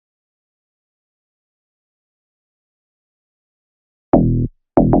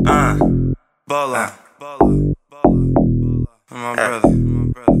Bolo. My brother.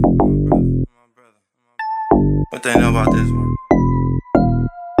 What they know about this one?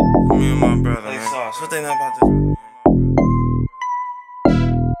 Me and my brother, man. What they know about this one?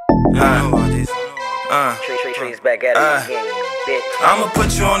 I know about this one. Trees back at it again, bitch. I'ma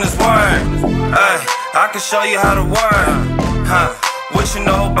put you on this word. I can show you how to work. What you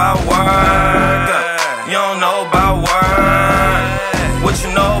know about work? You don't know about work. What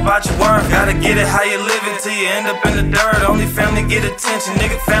you know about your work? Gotta get it how you live it till you end up in the dirt. Only family get attention,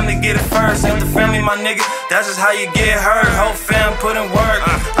 nigga, family get it first. Ain't the family, my nigga, that's just how you get hurt. Whole fam put in work.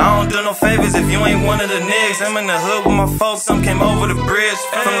 I don't do no favors if you ain't one of the niggas. I'm in the hood with my folks, some came over the bridge.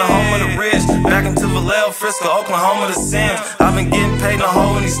 From the home of the rich, back into Vallejo, Frisco, Oklahoma, the Sims. I've been getting paid no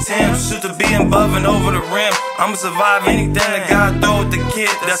hole in these Timbs. Shoot to be above and over the rim. I'ma survive anything that God throw with the kid.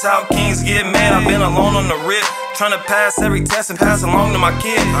 That's how kings get mad. I've been alone on the rip, trying to pass every test and pass along to my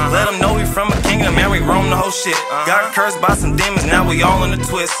kid. Let them know we from a kingdom and we roam the whole shit. Got cursed by some demons, now we all in a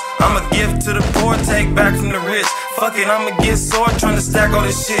twist. I'ma give to the poor, take back from the rich. Fuck it, I'ma get sore trying to stack all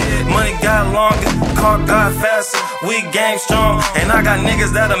this shit. Money got longer, car got faster. We game strong, and I got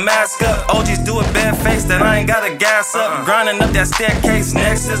niggas that'll mask up. OGs do a bad face that I ain't gotta gas up. Grinding up that staircase,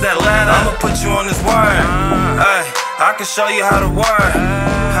 next is that ladder. I'ma put you on this wire. I can show you how to work.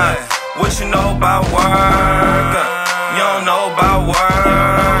 What you know about work? You don't know about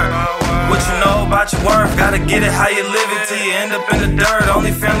work. What you know about your worth? Gotta get it how you live it till you end up in the dirt.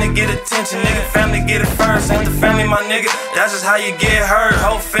 Only family get attention, nigga, family get it first. Ain't the family, my nigga, that's just how you get hurt.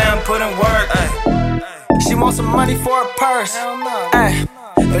 Whole fam put in work. She wants some money for a purse.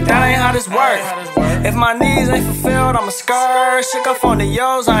 But that ain't how this work. If my needs ain't fulfilled, I'ma skirt. Shook up on the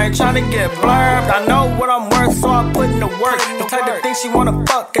yos, I ain't tryna get blurbed. I know what I'm worth, so I put in the work. The type of thing she wanna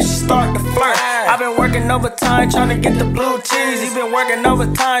fuck if she start to flirt. I've been working overtime tryna get the blue cheese. He been working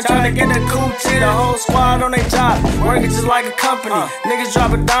overtime tryna get the coochie. The whole squad on their job, working just like a company. Niggas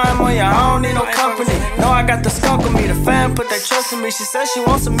drop a dime on ya, I don't need no company. No, I got the skunk with me, the fam put their trust in me. She said she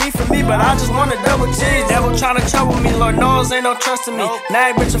wants some meat from me, but I just want a double cheese. Devil tryna trouble me, Lord knows ain't no trust in me.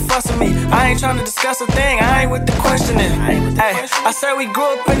 Nag bitch are fussing me, I ain't tryna discuss a thing, I ain't with the questioning. Ay, I said we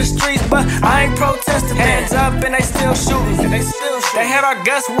grew up in the streets, but I ain't protesting. Hands up and they still shooting. They had our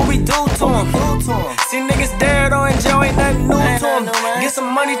guts, what we do to them. See niggas dead or in jail, ain't nothing new to them. Get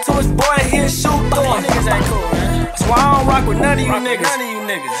some money to his boy, he'll shoot to him. That's why I don't rock with none of you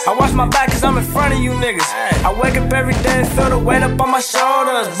niggas. I watch my back cause I'm in front of you niggas. I wake up every day and feel the weight up on my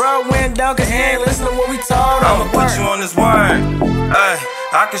shoulders. Bro went down cause he ain't listen to what we told him. I'ma put you on this word.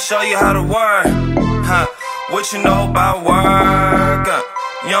 I can show you how to work. What you know about work?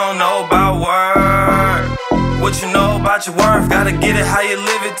 You don't know about work. What you know about your worth? Gotta get it how you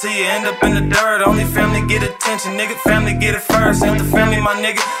live it till you end up in the dirt. Only family get attention, nigga, family get it first. Ain't the family, my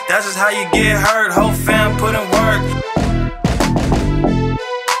nigga, that's just how you get hurt. Whole fam put in work.